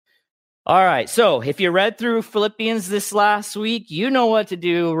All right, so if you read through Philippians this last week, you know what to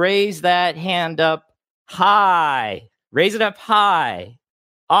do. Raise that hand up high. Raise it up high.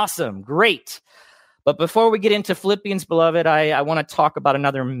 Awesome, great. But before we get into Philippians, beloved, I want to talk about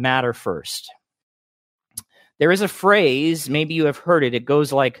another matter first. There is a phrase, maybe you have heard it. It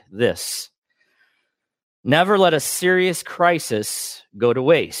goes like this: never let a serious crisis go to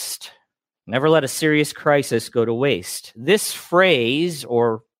waste. Never let a serious crisis go to waste. This phrase,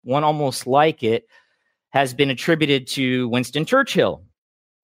 or one almost like it, has been attributed to Winston Churchill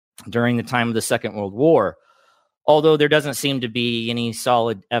during the time of the Second World War, although there doesn't seem to be any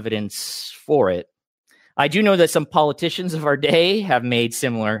solid evidence for it. I do know that some politicians of our day have made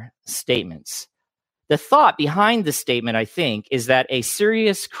similar statements. The thought behind the statement, I think, is that a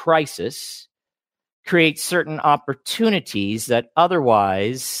serious crisis creates certain opportunities that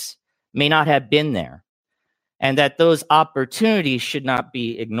otherwise may not have been there, and that those opportunities should not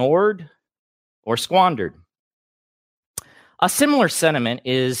be ignored or squandered. A similar sentiment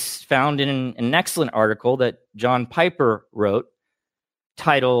is found in an excellent article that John Piper wrote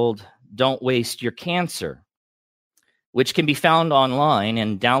titled, "Don't Waste Your Cancer," which can be found online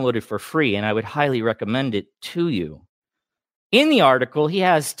and downloaded for free, and I would highly recommend it to you. In the article, he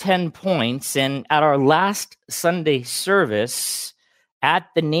has 10 points, and at our last Sunday service at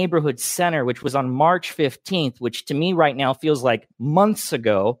the neighborhood center, which was on March 15th, which to me right now feels like months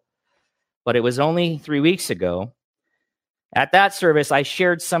ago, but it was only 3 weeks ago. At that service, I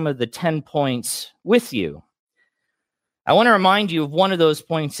shared some of the 10 points with you. I want to remind you of one of those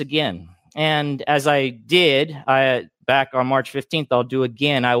points again. And as I did back on March 15th, I'll do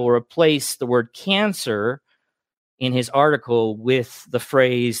again. I will replace the word cancer in his article with the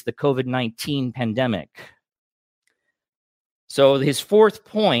phrase the COVID-19 pandemic. So his fourth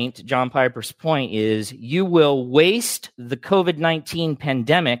point, John Piper's point, is you will waste the COVID-19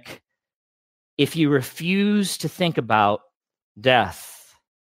 pandemic if you refuse to think about death.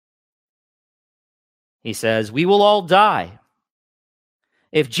 He says, we will all die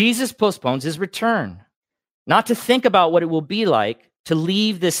if Jesus postpones his return. Not to think about what it will be like to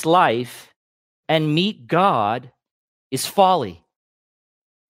leave this life and meet God is folly.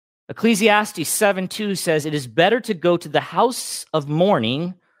 Ecclesiastes 7:2 says, it is better to go to the house of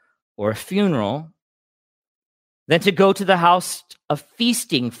mourning or a funeral than to go to the house of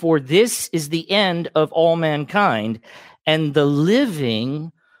feasting, for this is the end of all mankind, and the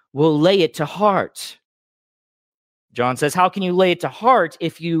living will lay it to heart. John says, how can you lay it to heart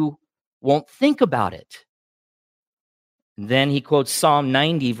if you won't think about it? Then he quotes Psalm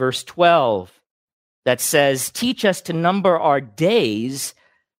 90, verse 12, that says, teach us to number our days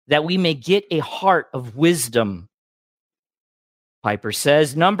that we may get a heart of wisdom. Piper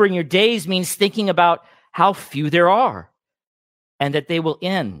says, numbering your days means thinking about how few there are and that they will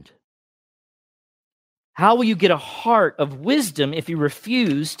end. How will you get a heart of wisdom if you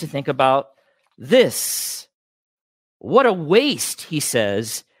refuse to think about this? What a waste, he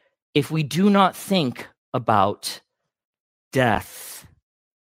says, if we do not think about death.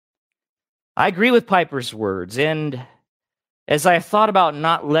 I agree with Piper's words, and as I thought about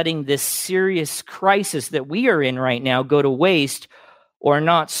not letting this serious crisis that we are in right now go to waste, or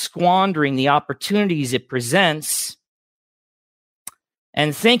not squandering the opportunities it presents,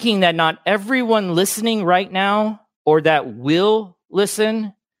 and thinking that not everyone listening right now, or that will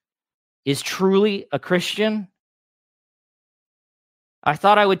listen, is truly a Christian, I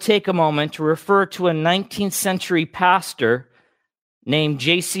thought I would take a moment to refer to a 19th century pastor named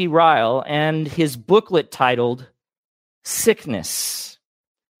J.C. Ryle and his booklet titled Sickness.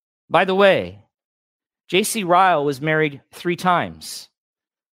 By the way, J.C. Ryle was married 3 times.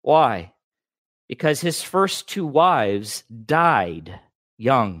 Why? Because his first 2 wives died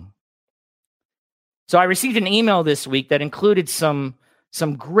young. So I received an email this week that included some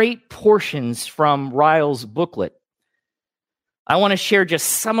great portions from Ryle's booklet. I want to share just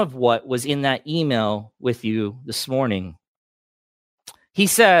some of what was in that email with you this morning. He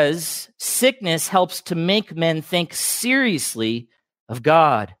says, sickness helps to make men think seriously of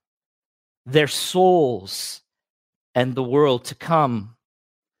God, their souls, and the world to come.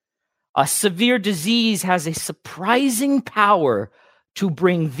 A severe disease has a surprising power to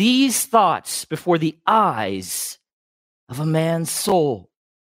bring these thoughts before the eyes of a man's soul.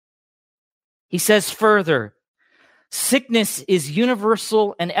 He says further, sickness is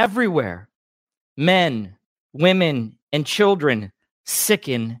universal and everywhere. Men, women, and children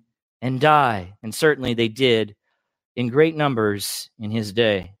sicken and die, and certainly they did in great numbers in his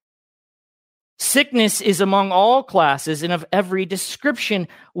day. Sickness is among all classes and of every description.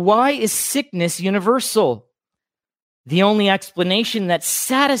 Why is sickness universal? The only explanation that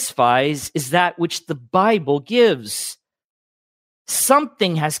satisfies is that which the Bible gives.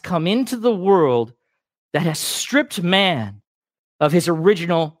 Something has come into the world that has stripped man of his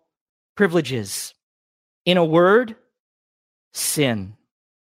original privileges. In a word, sin.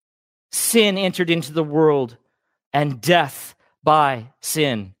 Sin entered into the world, and death by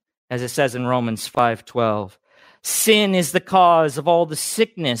sin, as it says in Romans 5:12. Sin is the cause of all the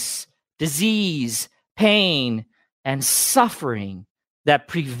sickness, disease, pain, and suffering that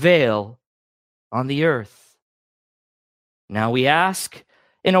prevail on the earth. Now we ask,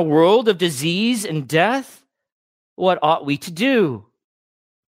 in a world of disease and death, what ought we to do?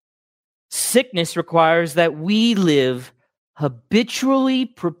 Sickness requires that we live habitually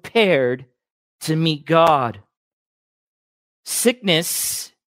prepared to meet God.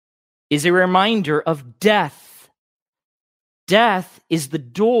 Sickness is a reminder of death. Death is the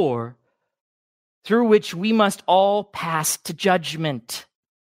door through which we must all pass to judgment.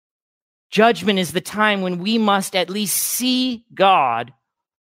 Judgment is the time when we must at least see God,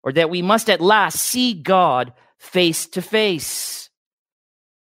 or that we must at last see God face to face.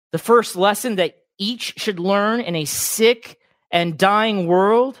 The first lesson that each should learn in a sick and dying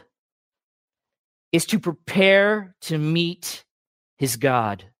world is to prepare to meet his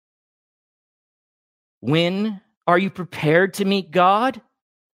God. When are you prepared to meet God?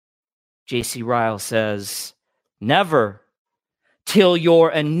 J.C. Ryle says, never, till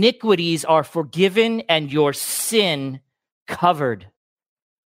your iniquities are forgiven and your sin covered.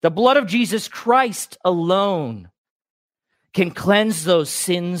 The blood of Jesus Christ alone can cleanse those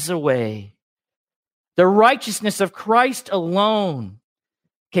sins away. The righteousness of Christ alone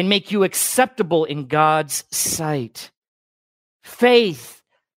can make you acceptable in God's sight. Faith,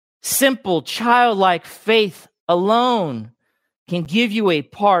 simple, childlike faith alone can give you a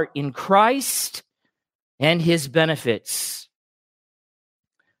part in Christ and his benefits.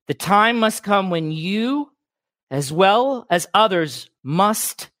 The time must come when you, as well as others,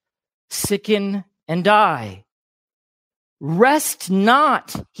 must sicken and die. Rest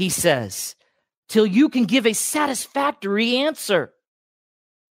not, he says, till you can give a satisfactory answer.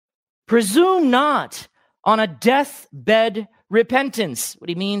 Presume not on a deathbed repentance. What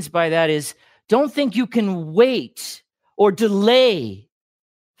he means by that is, don't think you can wait or delay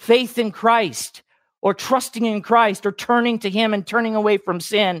faith in Christ or trusting in Christ or turning to him and turning away from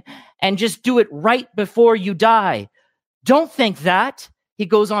sin and just do it right before you die. Don't think that. He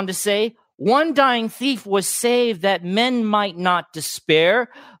goes on to say, one dying thief was saved that men might not despair,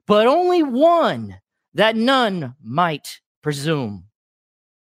 but only one that none might presume.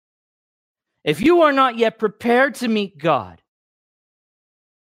 If you are not yet prepared to meet God,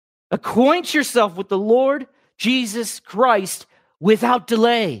 acquaint yourself with the Lord Jesus Christ without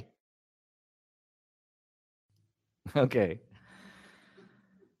delay. Okay.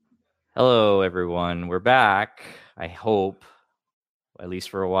 Hello, everyone. We're back, I hope, at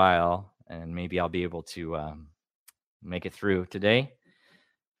least for a while, and maybe I'll be able to make it through today.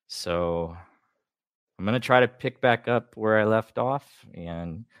 So I'm going to try to pick back up where I left off,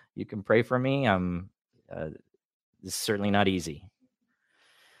 and you can pray for me. This is certainly not easy.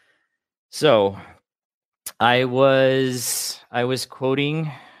 So I was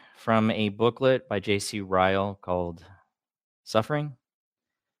quoting from a booklet by J.C. Ryle called Suffering,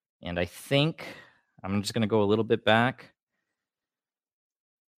 and I think I'm just going to go a little bit back.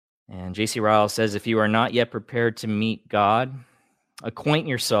 And J.C. Ryle says, if you are not yet prepared to meet God, acquaint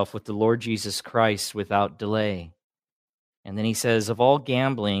yourself with the Lord Jesus Christ without delay. And then he says, of all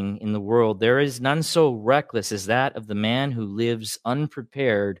gambling in the world, there is none so reckless as that of the man who lives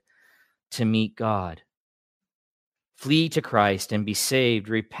unprepared to meet God. Flee to Christ and be saved.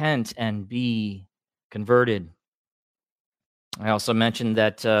 Repent and be converted. I also mentioned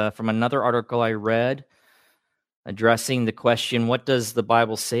that from another article I read addressing the question, what does the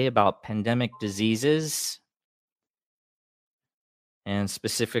Bible say about pandemic diseases? And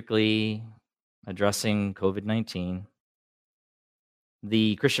specifically addressing COVID-19.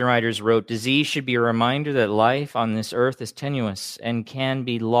 The Christian writers wrote, disease should be a reminder that life on this earth is tenuous and can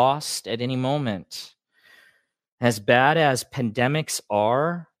be lost at any moment. As bad as pandemics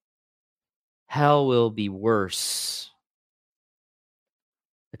are, hell will be worse.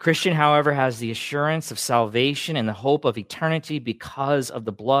 The Christian, however, has the assurance of salvation and the hope of eternity because of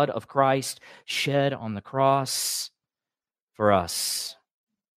the blood of Christ shed on the cross for us.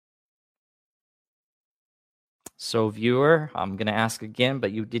 So, viewer, I'm going to ask again,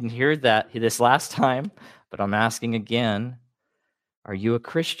 but you didn't hear this last time, but I'm asking again, are you a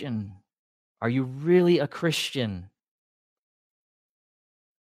Christian? Are you really a Christian?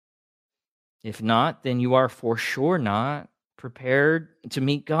 If not, then you are for sure not prepared to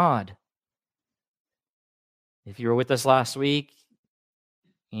meet God. If you were with us last week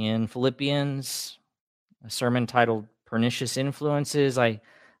in Philippians, a sermon titled Pernicious Influences, I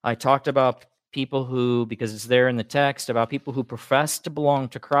talked about people who, because it's there in the text, about people who profess to belong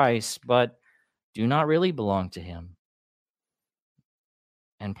to Christ, but do not really belong to him.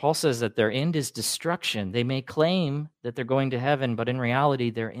 And Paul says that their end is destruction. They may claim that they're going to heaven, but in reality,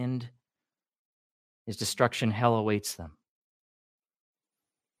 their end is destruction. Hell awaits them.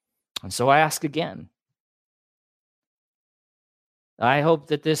 And so I ask again, I hope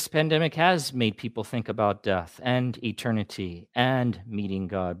that this pandemic has made people think about death and eternity and meeting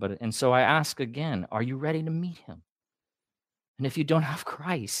God. And so I ask again, are you ready to meet him? And if you don't have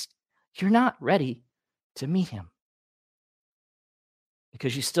Christ, you're not ready to meet him,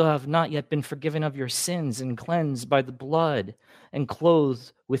 because you still have not yet been forgiven of your sins and cleansed by the blood and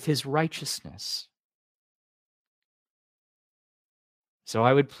clothed with his righteousness. So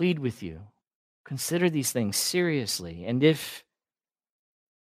I would plead with you, consider these things seriously. And if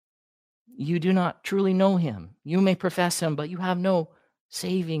you do not truly know him, you may profess him, but you have no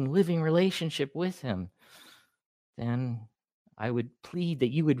saving, living relationship with him, then I would plead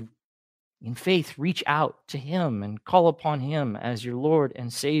that you would, in faith, reach out to him and call upon him as your Lord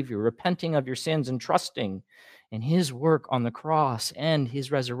and Savior, repenting of your sins and trusting in his work on the cross and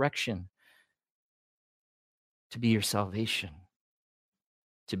his resurrection to be your salvation,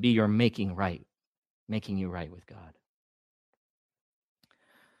 to be your making you right with God.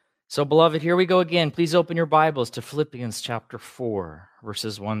 So, beloved, here we go again. Please open your Bibles to Philippians chapter 4,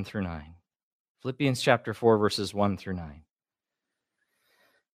 verses 1 through 9. Philippians chapter 4, verses 1 through 9.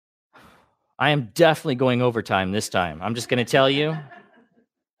 I am definitely going overtime this time. I'm just going to tell you,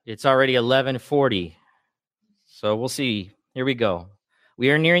 it's already 11:40. So we'll see. Here we go.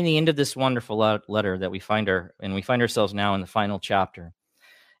 We are nearing the end of this wonderful letter that we find ourselves now in the final chapter.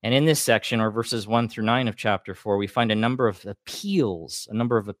 And in this section, or verses 1 through 9 of chapter 4, we find a number of appeals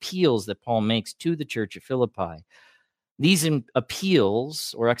that Paul makes to the church at Philippi. These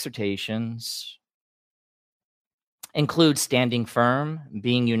appeals or exhortations include standing firm,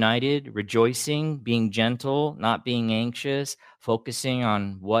 being united, rejoicing, being gentle, not being anxious, focusing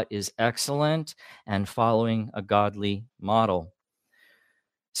on what is excellent, and following a godly model.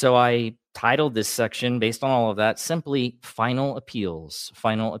 So I titled this section, based on all of that, simply Final Appeals.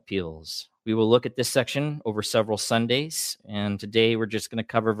 Final Appeals. We will look at this section over several Sundays, and today we're just going to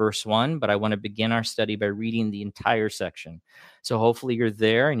cover verse 1, but I want to begin our study by reading the entire section. So hopefully you're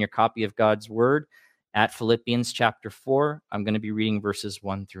there in your copy of God's Word at Philippians chapter 4. I'm going to be reading verses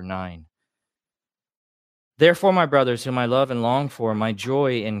 1 through 9. Therefore, my brothers, whom I love and long for, my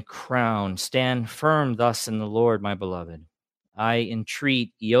joy and crown, stand firm thus in the Lord, my beloved. I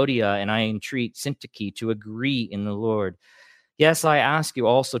entreat Euodia and I entreat Syntyche to agree in the Lord. Yes, I ask you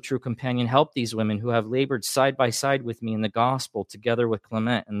also, true companion, help these women who have labored side by side with me in the gospel, together with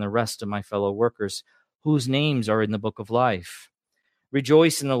Clement and the rest of my fellow workers, whose names are in the book of life.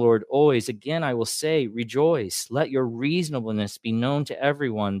 Rejoice in the Lord always. Again, I will say, rejoice. Let your reasonableness be known to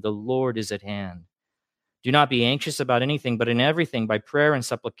everyone. The Lord is at hand. Do not be anxious about anything, but in everything, by prayer and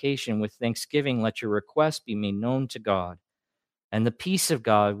supplication, with thanksgiving, let your requests be made known to God. And the peace of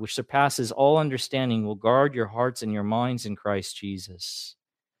God, which surpasses all understanding, will guard your hearts and your minds in Christ Jesus.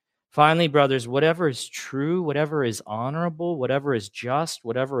 Finally, brothers, whatever is true, whatever is honorable, whatever is just,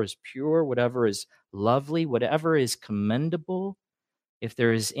 whatever is pure, whatever is lovely, whatever is commendable, if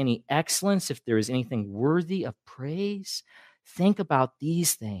there is any excellence, if there is anything worthy of praise, think about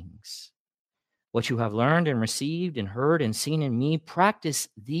these things. What you have learned and received and heard and seen in me, practice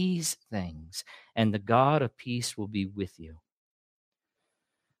these things, and the God of peace will be with you.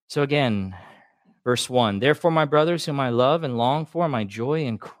 So again, verse 1, therefore, my brothers, whom I love and long for, my joy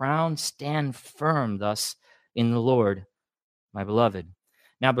and crown, stand firm thus in the Lord, my beloved.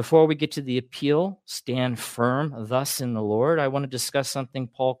 Now, before we get to the appeal, stand firm thus in the Lord, I want to discuss something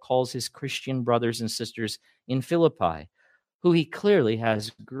Paul calls his Christian brothers and sisters in Philippi, who he clearly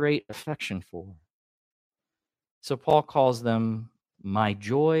has great affection for. So Paul calls them my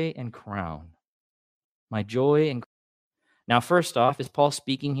joy and crown. My joy and crown. Now, first off, is Paul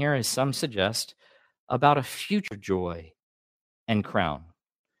speaking here, as some suggest, about a future joy and crown,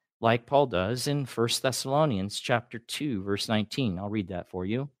 like Paul does in 1 Thessalonians chapter 2, verse 19. I'll read that for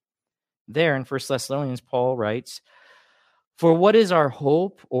you. There in 1 Thessalonians, Paul writes, for what is our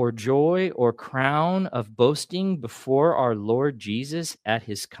hope or joy or crown of boasting before our Lord Jesus at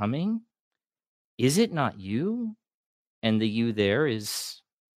his coming? Is it not you? And the you there is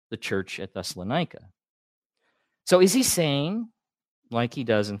the church at Thessalonica. So is he saying like he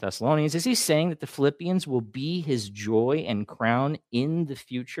does in Thessalonians? Is he saying that the Philippians will be his joy and crown in the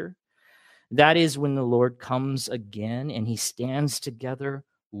future? That is when the Lord comes again and he stands together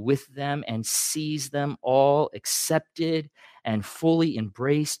with them and sees them all accepted and fully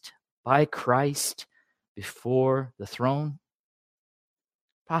embraced by Christ before the throne?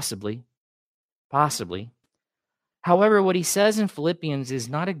 Possibly. Possibly. However, what he says in Philippians is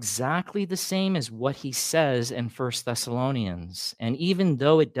not exactly the same as what he says in First Thessalonians. And even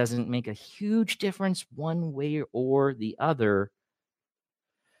though it doesn't make a huge difference one way or the other,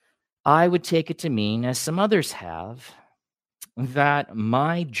 I would take it to mean, as some others have, that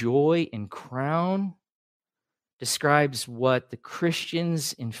my joy and crown describes what the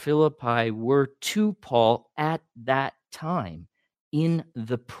Christians in Philippi were to Paul at that time, in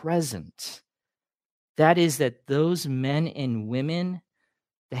the present. That is, that those men and women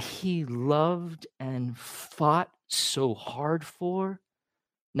that he loved and fought so hard for,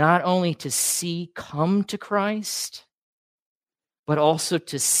 not only to see come to Christ, but also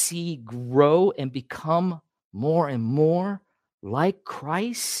to see grow and become more and more like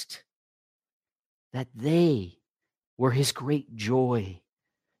Christ, that they were his great joy.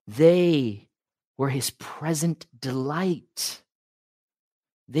 They were his present delight.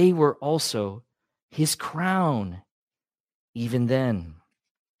 They were also his crown, even then.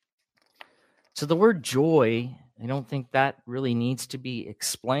 So the word joy, I don't think that really needs to be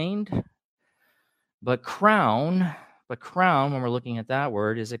explained. But crown, when we're looking at that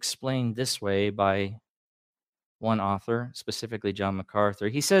word, is explained this way by one author, specifically John MacArthur.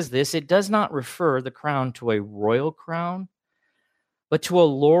 He says this: it does not refer the crown to a royal crown, but to a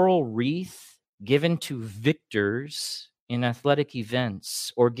laurel wreath given to victors in athletic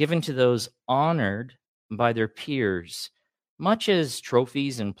events, or given to those honored by their peers, much as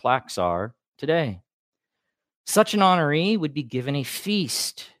trophies and plaques are today. Such an honoree would be given a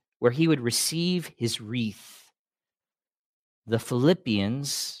feast where he would receive his wreath. The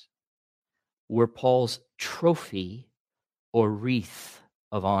Philippians were Paul's trophy or wreath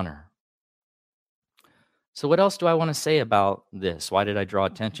of honor. So what else do I want to say about this? Why did I draw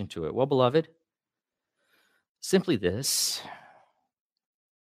attention to it? Well, beloved, simply this: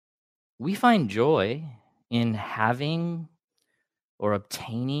 we find joy in having or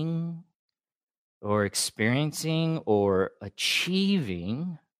obtaining or experiencing or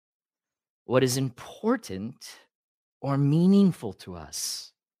achieving what is important or meaningful to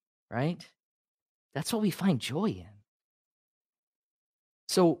us, right? That's what we find joy in.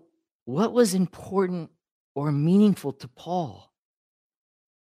 So, what was important or meaningful to Paul?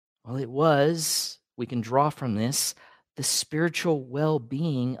 Well, it was, we can draw from this, the spiritual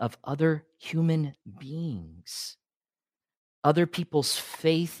well-being of other human beings, other people's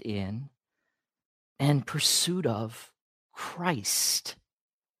faith in and pursuit of Christ,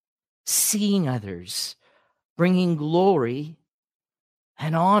 seeing others, bringing glory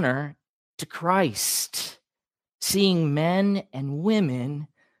and honor to Christ, seeing men and women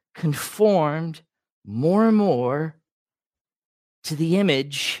conformed more and more to the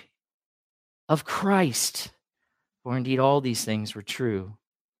image of Christ. For indeed, all these things were true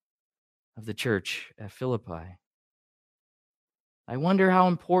of the church at Philippi. I wonder how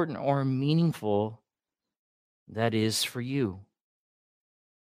important or meaningful that is for you.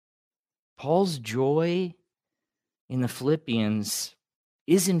 Paul's joy in the Philippians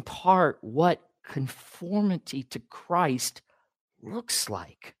is in part what conformity to Christ looks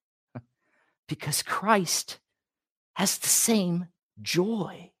like, because Christ has the same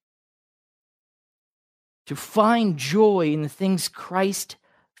joy. To find joy in the things Christ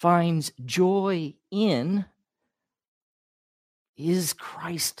finds joy in is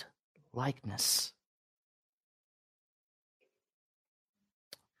Christ likeness.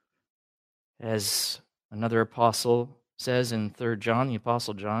 As another apostle says in 3 John, the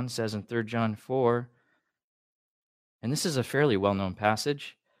Apostle John says in 3 John 4, and this is a fairly well-known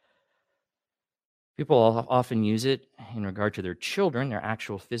passage. People often use it in regard to their children, their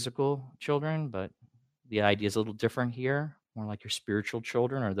actual physical children, but the idea is a little different here, more like your spiritual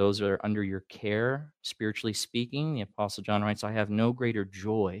children or those that are under your care, spiritually speaking. The Apostle John writes, I have no greater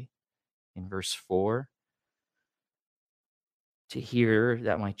joy, in verse 4, to hear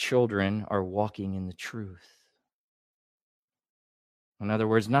that my children are walking in the truth. In other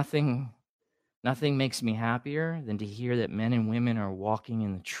words, nothing makes me happier than to hear that men and women are walking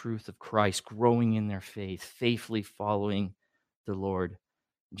in the truth of Christ, growing in their faith, faithfully following the Lord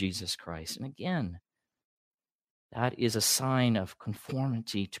Jesus Christ. And again, that is a sign of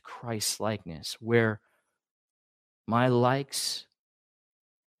conformity to Christ's likeness, where my likes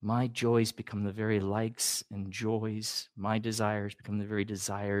My joys become the very likes and joys. My desires become the very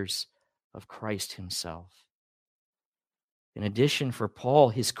desires of Christ himself. In addition, for Paul,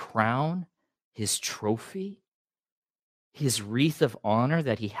 his crown, his trophy, his wreath of honor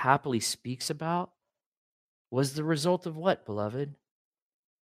that he happily speaks about was the result of what, beloved?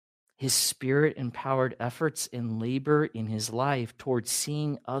 His spirit-empowered efforts and labor in his life towards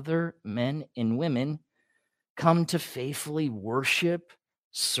seeing other men and women come to faithfully worship,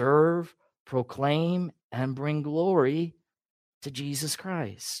 serve, proclaim, and bring glory to Jesus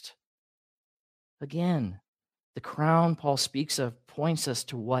Christ. Again, the crown Paul speaks of points us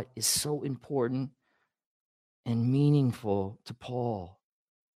to what is so important and meaningful to Paul.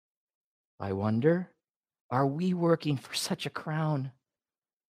 I wonder, are we working for such a crown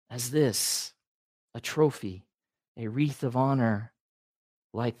as this, a trophy, a wreath of honor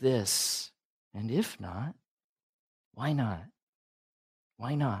like this? And if not, why not?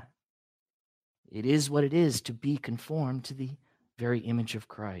 Why not? It is what it is to be conformed to the very image of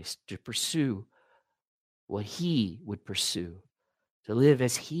Christ, to pursue what he would pursue, to live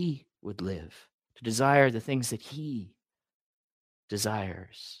as he would live, to desire the things that he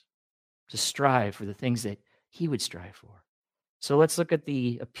desires, to strive for the things that he would strive for. So let's look at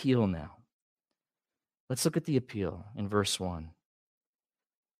the appeal now. Let's look at the appeal in verse 1.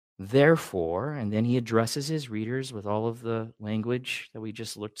 Therefore, and then he addresses his readers with all of the language that we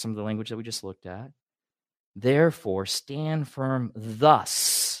just looked, some of the language that we just looked at. Therefore, stand firm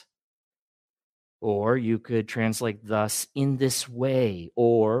thus. Or you could translate thus, in this way,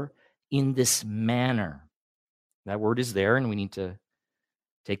 or in this manner. That word is there, and we need to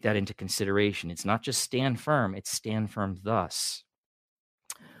take that into consideration. It's not just stand firm, it's stand firm thus.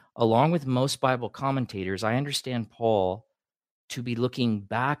 Along with most Bible commentators, I understand Paul to be looking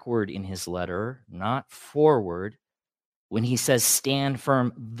backward in his letter, not forward, when he says stand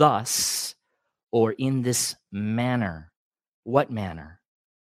firm thus, or in this manner. What manner?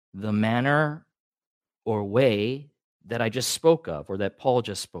 The manner or way that I just spoke of, or that Paul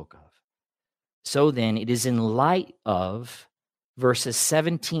just spoke of. So then, it is in light of verses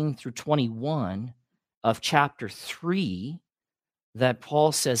 17 through 21 of chapter 3 that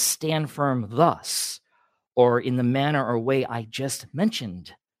Paul says, stand firm thus, or in the manner or way I just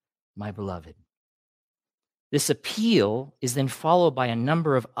mentioned, my beloved. This appeal is then followed by a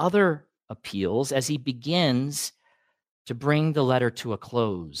number of other appeals as he begins to bring the letter to a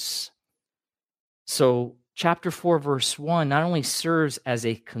close. So chapter 4, verse 1 not only serves as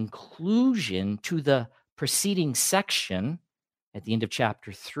a conclusion to the preceding section at the end of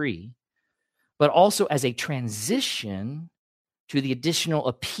chapter 3, but also as a transition to the additional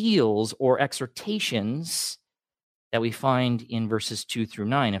appeals or exhortations that we find in verses 2 through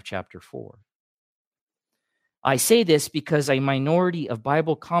 9 of chapter 4. I say this because a minority of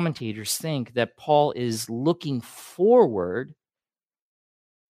Bible commentators think that Paul is looking forward.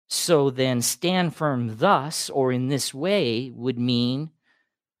 So then, stand firm thus, or in this way, would mean,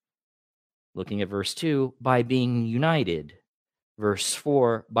 looking at verse 2, by being united. Verse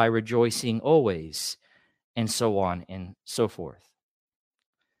 4, by rejoicing always, and so on and so forth.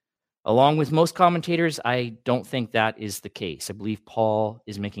 Along with most commentators, I don't think that is the case. I believe Paul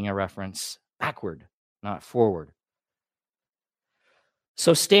is making a reference backward, not forward.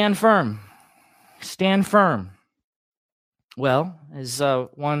 So stand firm. Stand firm. Well, as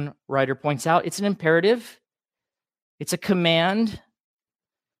one writer points out, it's an imperative. It's a command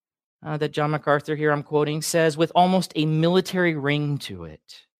that John MacArthur here I'm quoting says with almost a military ring to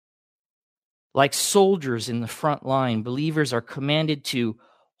it. Like soldiers in the front line, believers are commanded to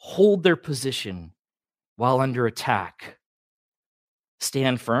hold their position while under attack.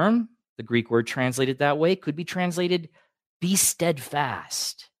 Stand firm, the Greek word translated that way, could be translated be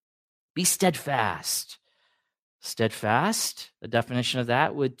steadfast. Be steadfast. Steadfast, the definition of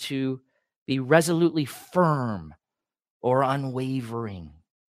that would to be resolutely firm or unwavering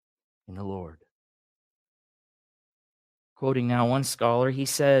in the Lord. Quoting now one scholar, he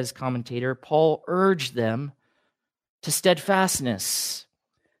says, commentator, Paul urged them to steadfastness.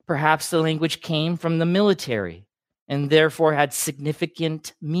 Perhaps the language came from the military and therefore had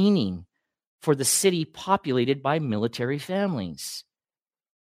significant meaning for the city populated by military families,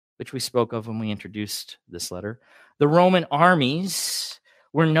 which we spoke of when we introduced this letter. The Roman armies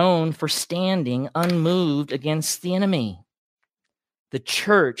were known for standing unmoved against the enemy. The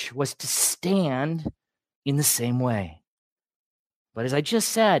church was to stand in the same way. But as I just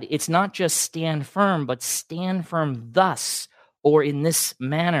said, it's not just stand firm, but stand firm thus, or in this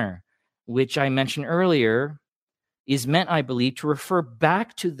manner, which I mentioned earlier, is meant, I believe, to refer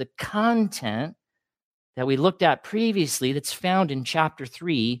back to the content that we looked at previously that's found in chapter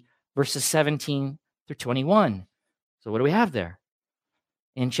 3, verses 17 through 21. So what do we have there?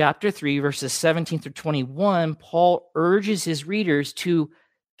 In chapter 3, verses 17 through 21, Paul urges his readers to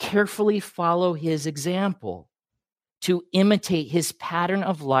carefully follow his example, to imitate his pattern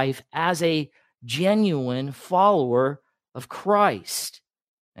of life as a genuine follower of Christ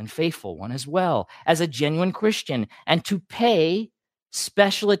and faithful one as well, as a genuine Christian, and to pay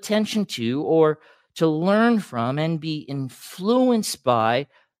special attention to or to learn from and be influenced by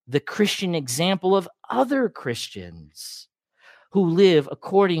the Christian example of other Christians who live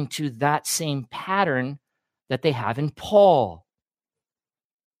according to that same pattern that they have in Paul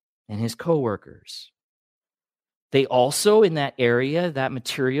and his co-workers. They also, in that area, that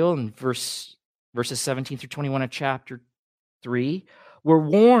material in verses 17 through 21 of chapter 3, were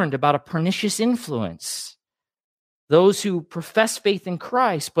warned about a pernicious influence. Those who profess faith in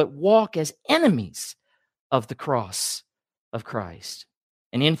Christ but walk as enemies of the cross of Christ.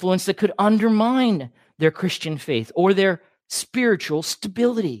 An influence that could undermine their Christian faith or their spiritual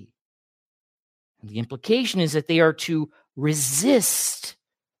stability. And the implication is that they are to resist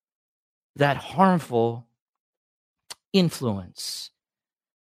that harmful influence.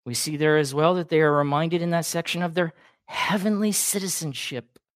 We see there as well that they are reminded in that section of their heavenly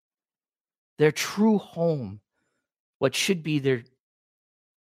citizenship, their true home, what should be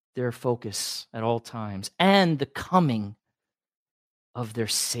their focus at all times, and the coming of their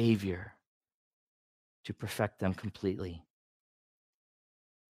Savior to perfect them completely.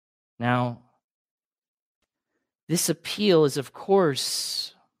 Now, this appeal is, of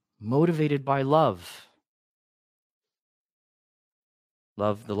course, motivated by love.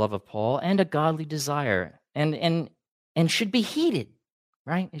 The love of Paul, and a godly desire, and should be heeded,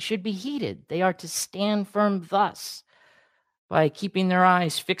 right? It should be heeded. They are to stand firm thus by keeping their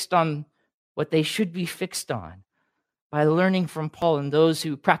eyes fixed on what they should be fixed on, by learning from Paul and those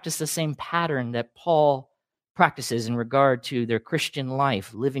who practice the same pattern that Paul practices in regard to their Christian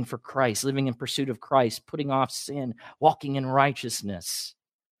life, living for Christ, living in pursuit of Christ, putting off sin, walking in righteousness.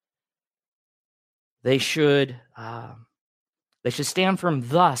 They should stand firm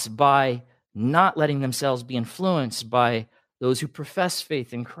thus by not letting themselves be influenced by those who profess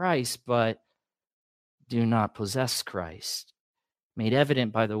faith in Christ but do not possess Christ, made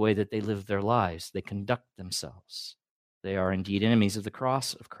evident by the way that they live their lives, they conduct themselves. They are indeed enemies of the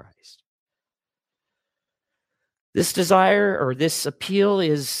cross of Christ. This desire or this appeal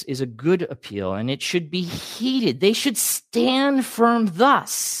is a good appeal, and it should be heeded. They should stand firm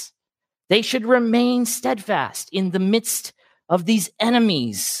thus. They should remain steadfast in the midst of these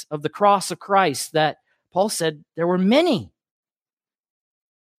enemies of the cross of Christ that Paul said there were many.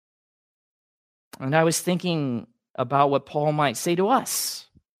 And I was thinking about what Paul might say to us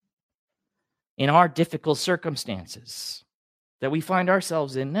in our difficult circumstances that we find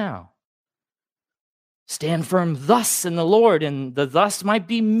ourselves in now. Stand firm thus in the Lord, and the thus might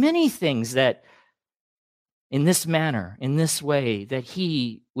be many things that in this manner, in this way, that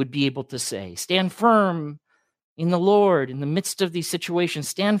he would be able to say. Stand firm in the Lord in the midst of these situations.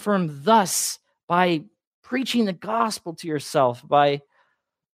 Stand firm thus by preaching the gospel to yourself, by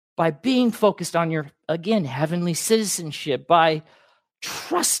being focused on your, again, heavenly citizenship, by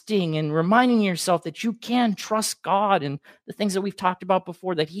trusting and reminding yourself that you can trust God and the things that we've talked about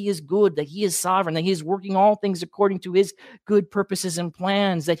before, that he is good, that he is sovereign, that he is working all things according to his good purposes and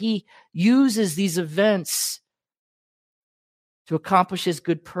plans, that he uses these events to accomplish his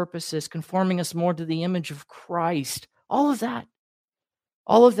good purposes, conforming us more to the image of Christ. All of that.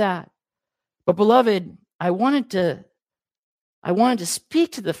 But beloved, I wanted to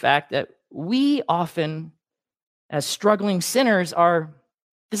speak to the fact that we often, as struggling sinners,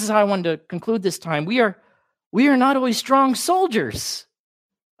 this is how I wanted to conclude this time. We are not always strong soldiers,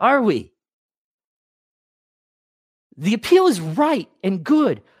 are we? The appeal is right and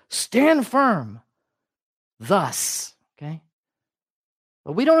good. Stand firm thus, okay?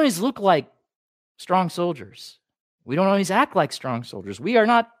 But we don't always look like strong soldiers. We don't always act like strong soldiers. We are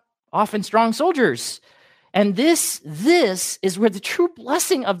not often strong soldiers. And this is where the true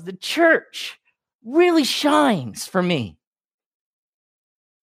blessing of the church really shines for me.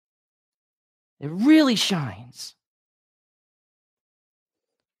 It really shines.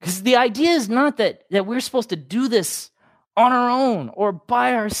 Because the idea is not that we're supposed to do this on our own or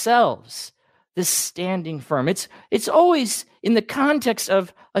by ourselves, this standing firm. It's always in the context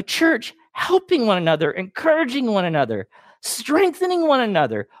of a church helping one another, encouraging one another, strengthening one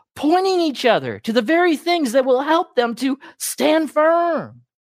another, pointing each other to the very things that will help them to stand firm,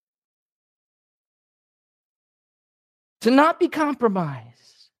 to not be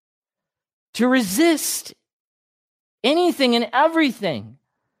compromised, to resist anything and everything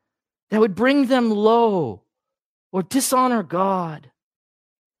that would bring them low or dishonor God.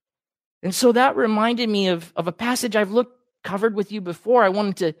 And so that reminded me of a passage I've covered with you before. I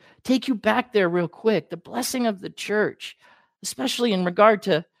wanted to take you back there real quick. The blessing of the church, especially in regard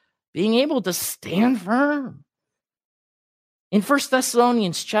to being able to stand firm. In 1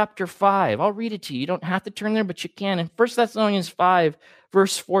 Thessalonians chapter 5, I'll read it to you. You don't have to turn there, but you can. In 1 Thessalonians 5,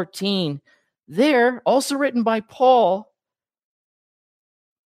 verse 14, there, also written by Paul,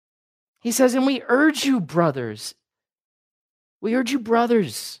 he says, and we urge you, brothers,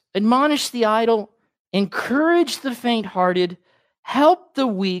 admonish the idle, encourage the faint-hearted, help the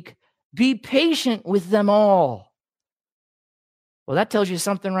weak, be patient with them all. Well, that tells you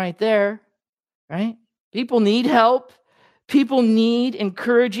something right there, right? People need help. People need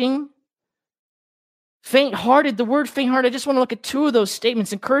encouraging. Faint-hearted, the word faint-hearted, I just want to look at two of those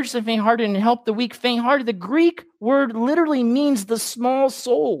statements. Encourage the faint-hearted and help the weak. Faint-hearted, the Greek word literally means the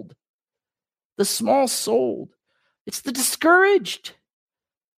small-souled. The small-souled. It's the discouraged.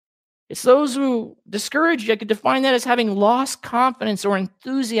 It's those who discouraged. I could define that as having lost confidence or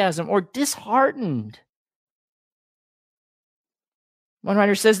enthusiasm or disheartened. One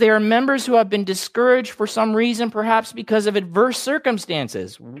writer says they are members who have been discouraged for some reason, perhaps because of adverse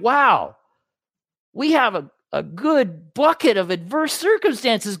circumstances. Wow. We have a good bucket of adverse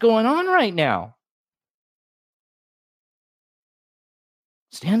circumstances going on right now.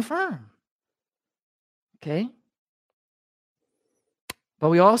 Stand firm. Okay? But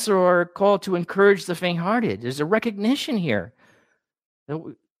we also are called to encourage the faint-hearted. There's a recognition here that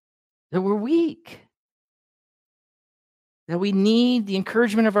we're weak, that we need the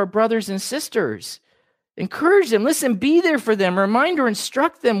encouragement of our brothers and sisters. Encourage them. Listen, be there for them. Remind or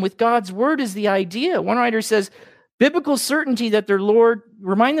instruct them with God's word is the idea. One writer says, biblical certainty that their Lord,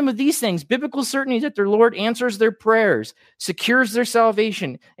 remind them of these things, biblical certainty that their Lord answers their prayers, secures their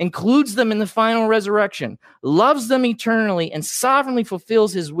salvation, includes them in the final resurrection, loves them eternally, and sovereignly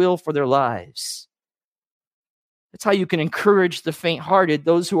fulfills his will for their lives. That's how you can encourage the faint-hearted,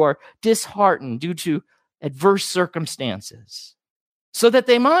 those who are disheartened due to adverse circumstances, so that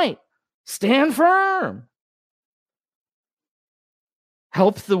they might stand firm.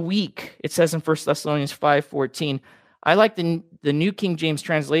 Help the weak, it says in 1 Thessalonians 5:14. I like the New King James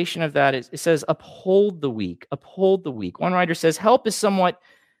translation of that. It says, uphold the weak, uphold the weak. One writer says, help is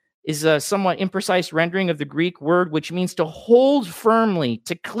a somewhat imprecise rendering of the Greek word, which means to hold firmly,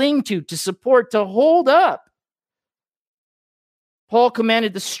 to cling to support, to hold up. Paul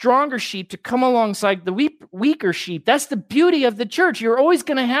commanded the stronger sheep to come alongside the weaker sheep. That's the beauty of the church. You're always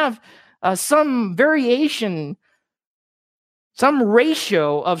going to have some variation, some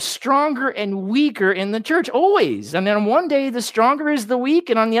ratio of stronger and weaker in the church, always. And then one day the stronger is the weak,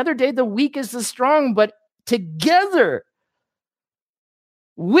 and on the other day the weak is the strong, but together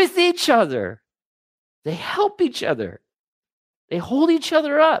with each other, they help each other. They hold each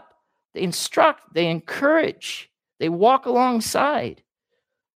other up. They instruct, they encourage, they walk alongside.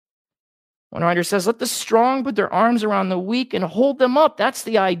 One writer says, let the strong put their arms around the weak and hold them up. That's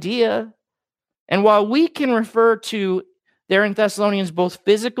the idea. And while we can refer to there in Thessalonians both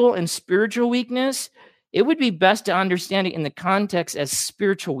physical and spiritual weakness, it would be best to understand it in the context as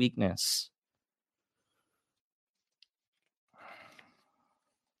spiritual weakness.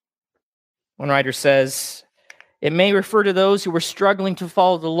 One writer says, it may refer to those who were struggling to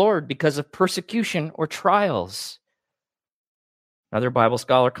follow the Lord because of persecution or trials. Another Bible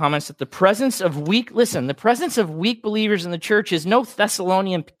scholar comments that the presence of weak believers in the church is no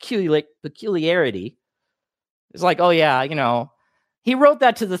Thessalonian peculiarity. It's like, oh yeah, he wrote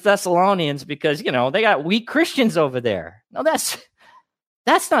that to the Thessalonians because, they got weak Christians over there. No, that's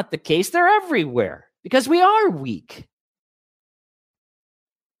not the case. They're everywhere because we are weak.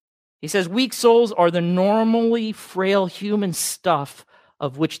 He says, weak souls are the normally frail human stuff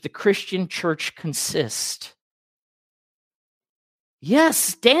of which the Christian church consists. Yes,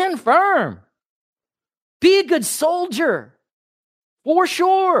 stand firm. Be a good soldier, for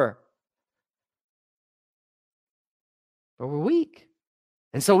sure. But we're weak.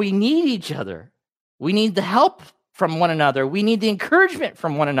 And so we need each other. We need the help from one another. We need the encouragement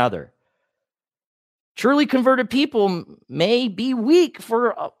from one another. Truly converted people may be weak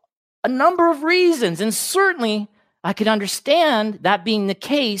for a number of reasons. And certainly I could understand that being the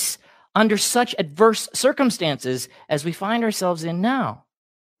case under such adverse circumstances as we find ourselves in now.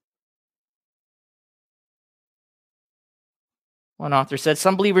 One author said,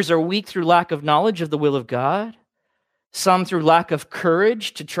 some believers are weak through lack of knowledge of the will of God, some through lack of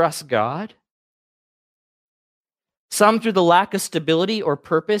courage to trust God, Some, through the lack of stability or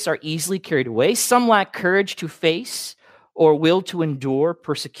purpose, are easily carried away. Some lack courage to face or will to endure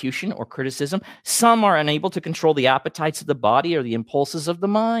persecution or criticism. Some are unable to control the appetites of the body or the impulses of the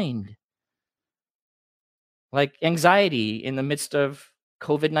mind, like anxiety in the midst of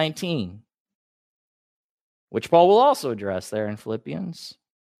COVID-19, which Paul will also address there in Philippians,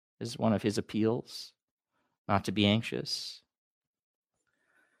 is one of his appeals, not to be anxious.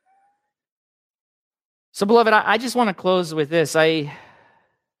 So, beloved, I just want to close with this. Don't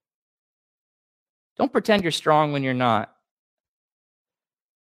pretend you're strong when you're not.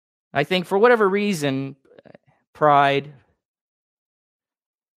 I think for whatever reason, pride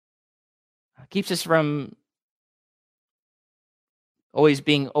keeps us from always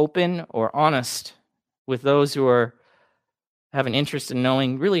being open or honest with those who have an interest in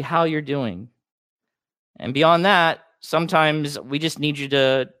knowing really how you're doing. And beyond that, sometimes we just need you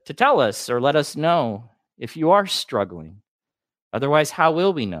to tell us or let us know if you are struggling. Otherwise, how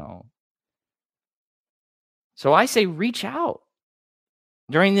will we know? So I say reach out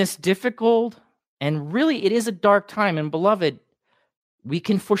during this difficult, and really it is a dark time. And beloved, we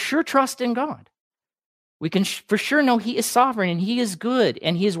can for sure trust in God. We can for sure know He is sovereign and He is good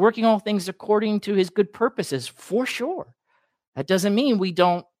and He is working all things according to His good purposes, for sure. That doesn't mean we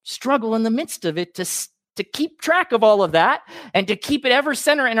don't struggle in the midst of it to keep track of all of that and to keep it ever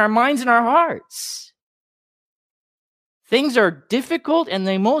center in our minds and our hearts. Things are difficult, and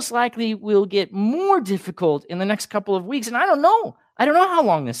they most likely will get more difficult in the next couple of weeks. And I don't know. I don't know how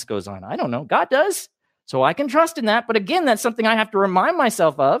long this goes on. I don't know. God does. So I can trust in that. But again, that's something I have to remind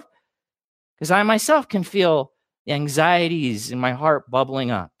myself of, because I myself can feel the anxieties in my heart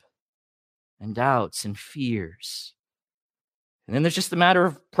bubbling up, and doubts and fears. And then there's just the matter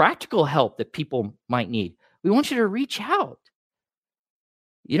of practical help that people might need. We want you to reach out.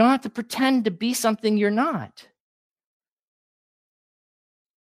 You don't have to pretend to be something you're not.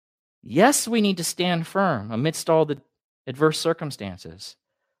 Yes, we need to stand firm amidst all the adverse circumstances,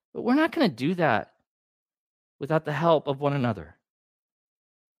 but we're not going to do that without the help of one another.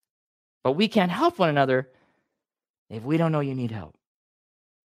 But we can't help one another if we don't know you need help.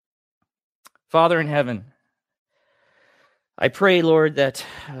 Father in heaven, I pray, Lord, that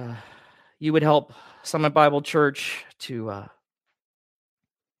you would help Summit Bible Church to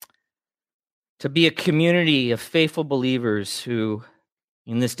be a community of faithful believers who,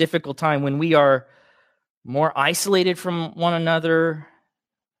 in this difficult time when we are more isolated from one another,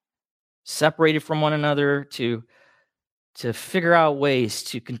 separated from one another, to figure out ways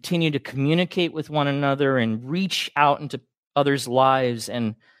to continue to communicate with one another and reach out into others' lives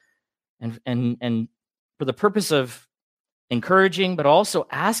and for the purpose of encouraging, but also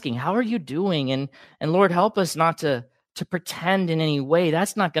asking, how are you doing? And Lord, help us not to pretend in any way.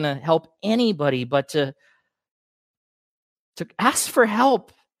 That's not going to help anybody, but to ask for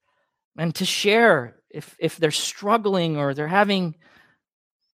help and to share if they're struggling or they're having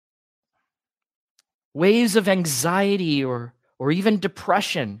waves of anxiety or even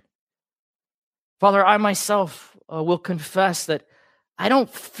depression. Father, I myself will confess that I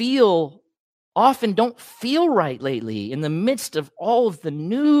often don't feel right lately in the midst of all of the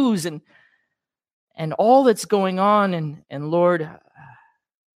news and all that's going on. And Lord,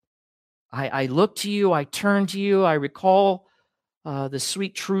 I look to you, I turn to you, I recall the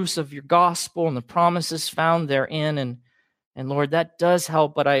sweet truths of your gospel and the promises found therein. And Lord, that does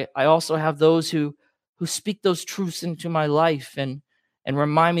help, but I also have those who speak those truths into my life and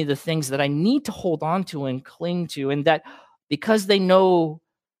remind me the things that I need to hold on to and cling to, and that because they know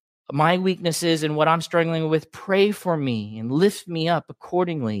my weaknesses and what I'm struggling with, pray for me and lift me up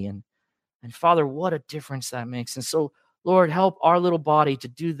accordingly. And Father, what a difference that makes. And so, Lord, help our little body to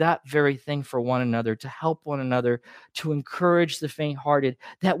do that very thing for one another, to help one another, to encourage the faint-hearted,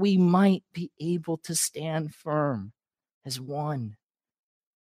 that we might be able to stand firm as one,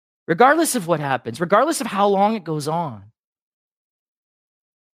 regardless of what happens, regardless of how long it goes on,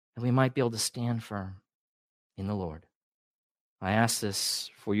 that we might be able to stand firm in the Lord. I ask this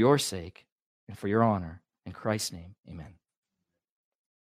for your sake and for your honor. In Christ's name, amen.